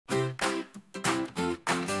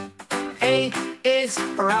A is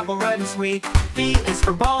for apple, red and sweet. B is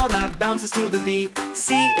for ball that bounces to the beat.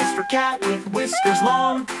 C is for cat with whiskers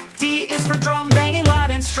long. D is for drum banging loud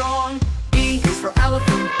and strong. E is for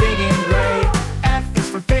elephant, big and gray. F is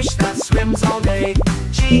for fish that swims all day.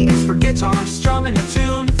 G is for guitar strumming a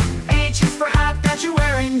tune. H is for hat that you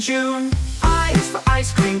wear in June. I is for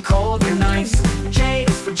ice cream, cold and nice. J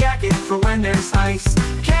is for jacket for when there's ice.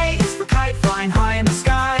 K is for kite flying high in the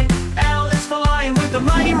sky. L is for lion with a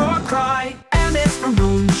mighty roar cry. M is for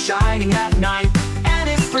moon shining at night. N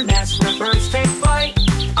is for nest where birds take flight.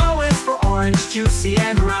 O is for orange, juicy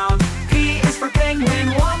and round. P is for penguin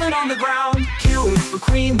woman on the ground. Q is for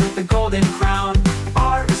queen with the golden crown.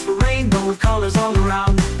 R is for rainbow with colors all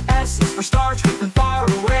around. S is for star driven far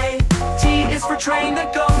away. T is for train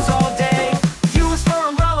that goes all day. U is for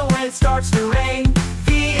umbrella when it starts to rain.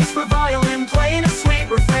 V is for violin playing a sweet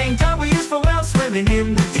refrain. W is for whale swimming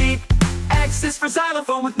in the deep. X is for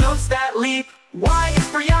xylophone with notes that leap. Y is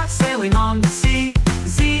for yacht sailing on the sea.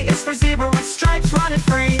 Z is for zebra with stripes running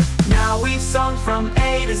free. Now we've sung from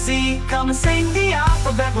A to Z. Come and sing the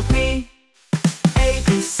alphabet with me. A,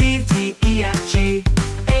 B, C, D, E, F, G,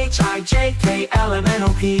 H, I, J, K, L, M, N,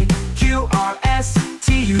 O, P, Q, R, S,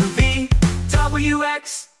 T, U, V, W,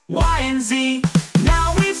 X, Y, and Z.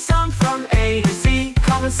 Now we've sung from A to Z.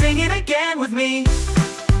 Come and sing it again with me.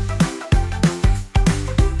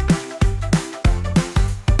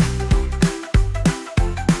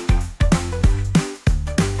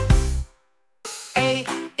 A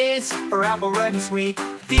is for apple, red and sweet.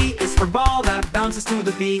 B is for ball that bounces to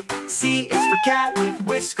the beat. C is for cat with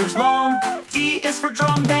whiskers long. D is for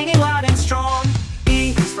drum banging loud and strong.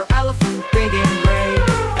 E is for elephant, big and gray.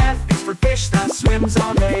 F is for fish that swims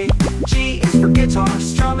all day. G is for guitar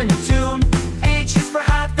strumming a tune. H is for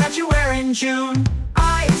hat that you wear in June.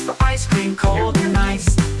 I is for ice cream, cold and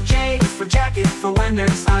nice. J is for jacket for when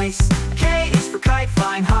there's ice. K is for kite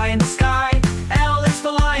flying high in the sky. L is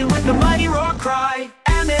for lion with the mighty roar cry.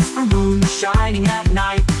 M is for moon shining at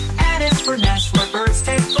night. N is for nest where birds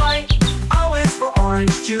take flight. O is for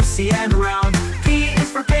orange, juicy and round. P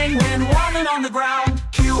is for penguin woman on the ground.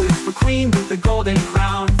 Q is for queen with the golden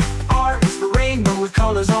crown. R is for rainbow with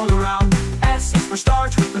colors all around. S is for star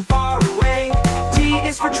driven far away. T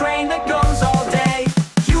is for train that goes all day.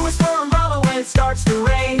 U is for umbrella when it starts to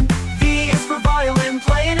rain. V is for violin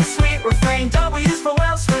playing a sweet refrain. W is for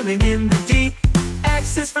whale swimming in the deep.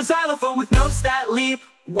 X is for xylophone with notes that leap.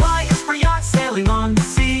 Y is for yacht sailing on the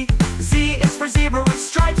sea. Z is for zebra with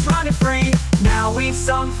stripes running free. Now we've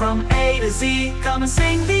sung from A to Z. Come and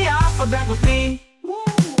sing the alphabet with me.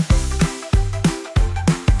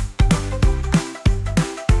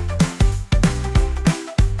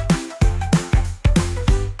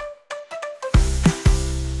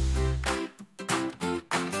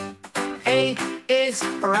 A is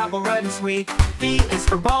for apple, red and sweet. B is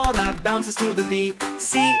for ball that bounces to the beat.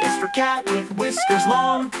 C is for cat with whiskers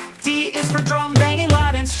long. D is for drum banging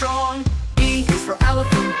loud and strong. E is for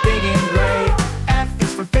elephant, big and gray. F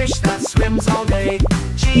is for fish that swims all day.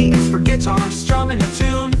 G is for guitar strumming a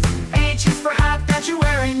tune. H is for hat that you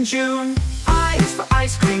wear in June. I is for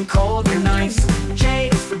ice cream, cold and nice. J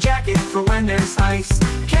is for jacket for when there's ice.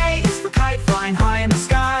 K is for kite flying high in the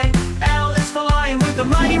sky. L is for lion with a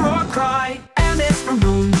mighty roar cry. M is for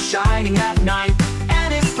moon shining at night.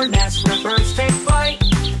 N is for nest where birds take flight.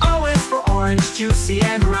 O is for orange, juicy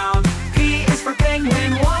and round. P is for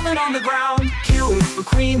penguin woman on the ground. Q is for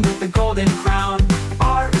queen with the golden crown.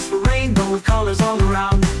 R is for rainbow with colors all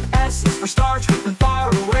around. S is for star driven far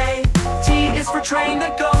away. T is for train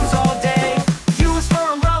that goes all day. U is for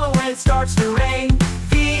umbrella when it starts to rain.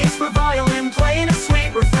 V is for violin playing a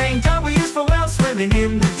sweet refrain. W is for whale swimming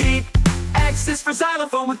in the deep. X is for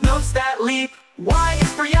xylophone with notes that leap. Y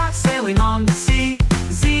is for yacht sailing on the sea.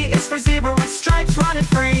 Z is for zebra with stripes running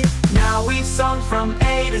free. Now we've sung from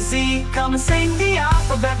A to Z. Come and sing the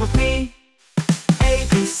alphabet with me. A,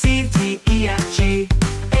 B, C, D, E, F, G,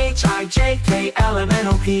 H, I, J, K, L, M, N,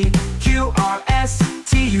 O, P, Q, R, S,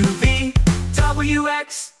 T, U, V, W,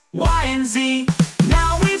 X, Y, and Z.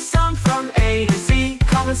 Now we've sung from A to Z.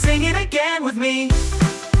 Come and sing it again with me.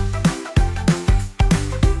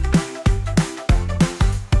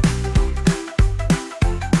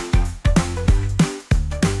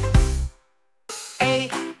 A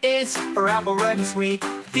is for apple, red and sweet.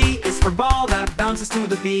 B is for ball that bounces to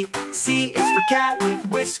the beat. C is for cat with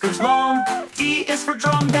whiskers long. D is for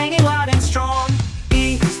drum banging loud and strong.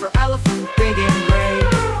 E is for elephant, big and gray.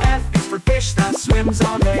 F is for fish that swims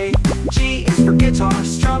all day. G is for guitar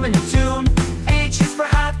strumming a tune. H is for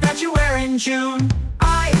hat that you wear in June.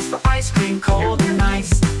 I is for ice cream, cold and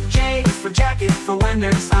nice. J is for jacket for when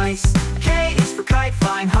there's ice. K is for kite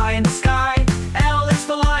flying high in the sky.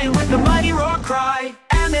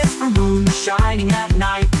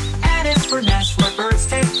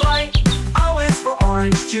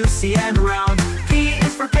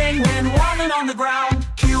 woman on the ground.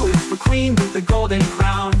 Q is for queen with the golden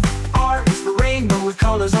crown. R is for rainbow with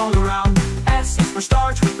colors all around. S is for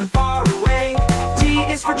star twinkling far away. T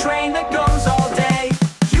is for train that goes all day.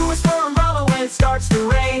 U is for umbrella when it starts to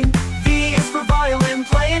rain. V is for violin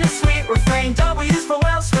playing a sweet refrain. W is for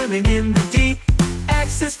whale swimming in the deep.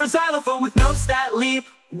 X is for xylophone with notes that leap.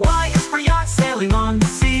 Y is for yacht sailing on the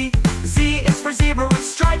sea. Z is for zebra with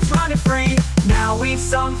stripes running free. Now we've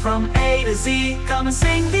sung from A to Z. Come and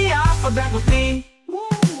sing the alphabet with me.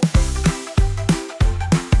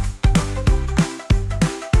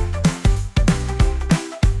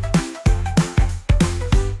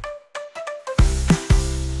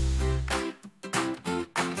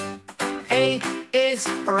 A is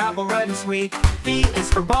for apple red and sweet. B is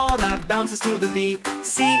for ball that bounces to the beat.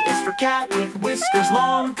 C is for cat with whiskers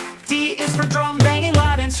long. D is for drum banging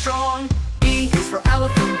loud and strong. E is for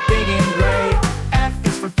elephant big and gray. F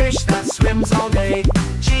is for fish that swims all day.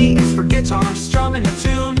 G is for guitar strumming a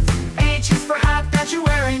tune. H is for hat that you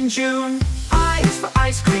wear in June. I is for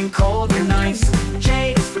ice cream cold and nice.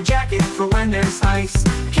 J is for jacket for when there's ice.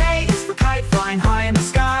 K is for kite flying high in the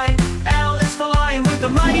sky. L is for lion with the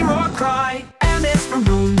mighty roar cry. M is for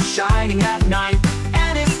moon shining at night.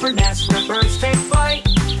 N is for nest where birds take flight.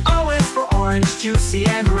 O is for orange, juicy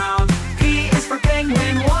and round. P is for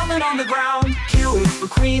penguin woman on the ground. Q is for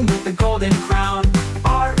queen with the golden crown.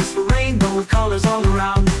 R is for rainbow with colors all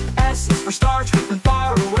around. S is for star twinkling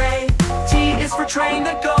far away. T is for train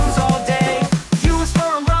that goes all day. U is for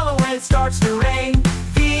umbrella when it starts to rain.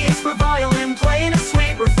 V is for violin playing a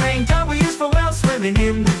sweet refrain. W is for whale swimming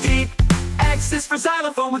in the deep. X is for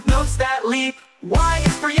xylophone with notes that leap. Y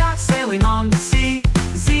is for yacht sailing on the sea.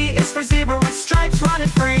 Z is for zebra with stripes running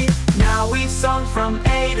free. Now we've sung from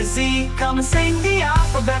A to Z. Come and sing the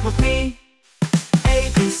alphabet with me.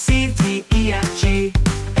 A, B, C, D, E, F, G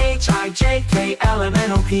H, I, J, K, L, M,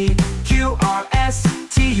 N, O, P Q, R, S,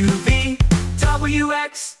 T, U, V W,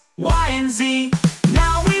 X, Y, and Z.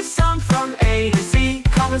 Now we've sung from A to Z.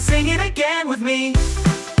 Come and sing it again with me.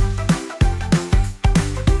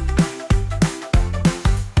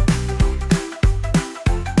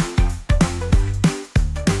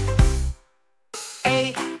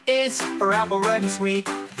 A is for apple red and sweet.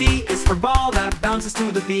 B is for ball that bounces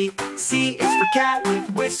to the beat. C is for cat with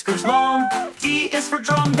whiskers long. D is for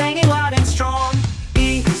drum banging loud and strong.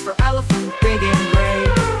 E is for elephant big and gray.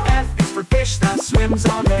 F is for fish that swims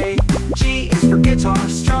all day. G is for guitar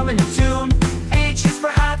strumming a tune. H is for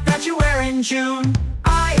hat that you wear in June.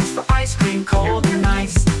 I is for ice cream cold and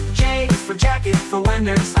nice. J is for jacket for when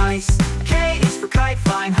there's ice. K is for kite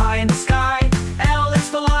flying high in the sky. L is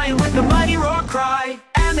for lion with the mighty roar cry.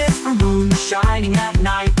 M is for moon shining at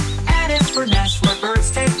night. N is for nest where birds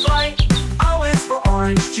take flight. O is for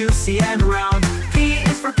orange, juicy and round. P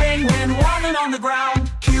is for penguin woman on the ground.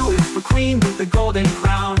 Q is for queen with the golden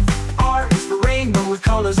crown. R is for rainbow with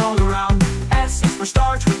colors all around. S is for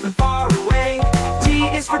star twinkling far away. T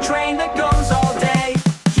is for train that goes all day.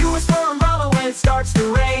 U is for umbrella when it starts to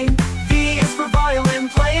rain. V is for violin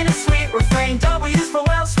playing a sweet refrain. W is for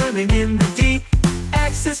whale swimming in the deep.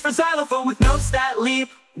 X is for xylophone with notes that leap.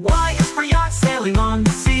 Y is for yacht sailing on the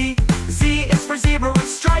sea. Z is for zebra with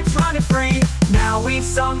stripes running free. Now we've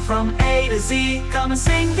sung from A to Z. Come and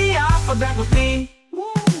sing the alphabet with me.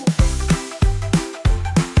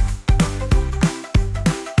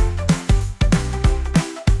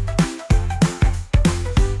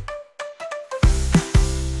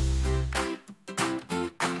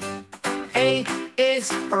 A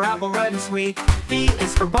is for apple red and sweet. B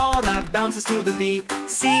is for ball that bounces to the beat.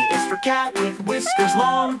 C is for cat with whiskers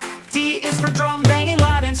long. D is for drum banging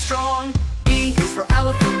loud and strong. E is for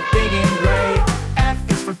elephant big and gray.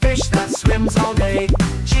 F is for fish that swims all day.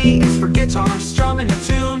 G is for guitar strumming a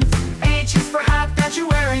tune. H is for hat that you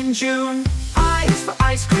wear in June. I is for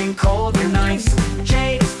ice cream cold and nice.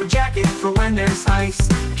 J is for jacket for when there's ice.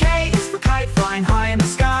 K is for kite flying high in the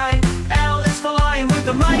sky. L is for lion with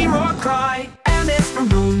the mighty roar cry. M is for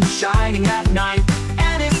moon shining at night.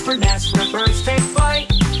 N is for nest where birds take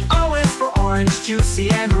flight. O is for orange, juicy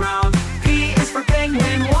and round. P is for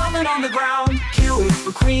penguin woman on the ground. Q is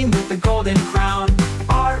for queen with the golden crown.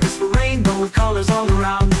 R is for rainbow with colors all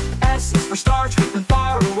around. S is for star twinkling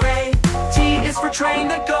far away. T is for train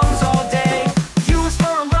that goes all day. U is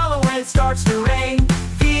for umbrella when it starts to rain.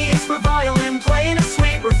 V is for violin playing a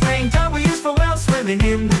sweet refrain. W is for whale swimming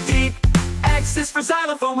in the deep. X is for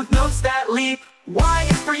xylophone with notes that leap. Y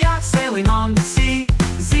is for yacht sailing on the sea.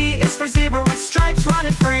 Z is for zebra with stripes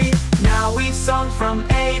running free. Now we've sung from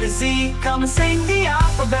A to Z. Come and sing the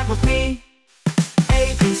alphabet with me.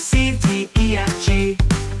 A, B, C, D, E, F, G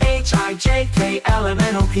H, I, J, K, L, M,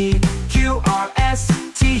 N, O, P Q, R, S,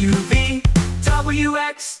 T, U, V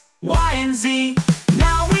Y, and Z.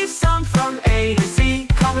 Now we've sung from A to Z.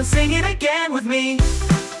 Come and sing it again with me.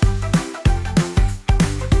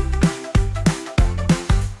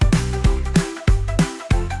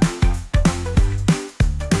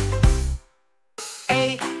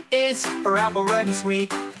 A is for apple, red and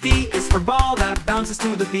sweet. B is for ball that bounces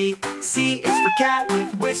to the beat. C is for cat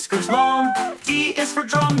with whiskers long. D is for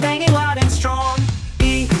drum banging loud and strong.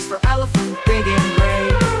 E is for elephant, big and gray.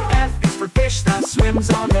 F is for fish that swims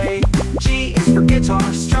all day. G is for guitar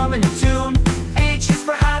strumming a tune. H is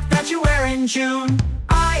for hat that you wear in June.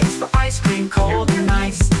 I is for ice cream, cold and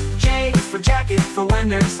nice. J is for jacket for when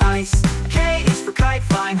there's ice. K is for kite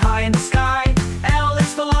flying high in the sky. L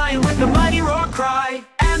is for lion with the mighty roar cry.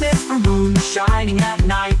 M is for moon shining at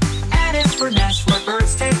night. N is for nest where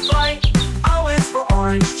birds take flight. O is for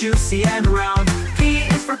orange, juicy and round. P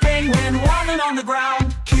is for penguin waddling on the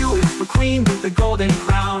ground. Q is for queen with the golden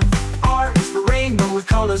crown. R is for rainbow with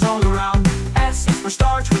colors all around. S is for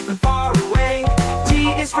star twinkling far away. T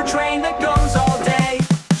is for train that goes all day.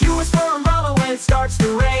 U is for umbrella when it starts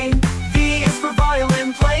to rain. V is for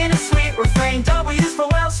violin playing a sweet refrain. W is for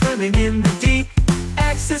whale swimming in the deep.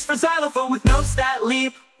 X is for xylophone with notes that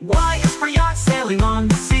leap. Y is for yacht sailing on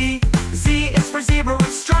the sea. Z is for zebra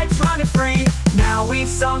with stripes running free. Now we've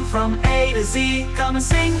sung from A to Z. Come and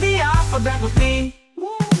sing the alphabet with me.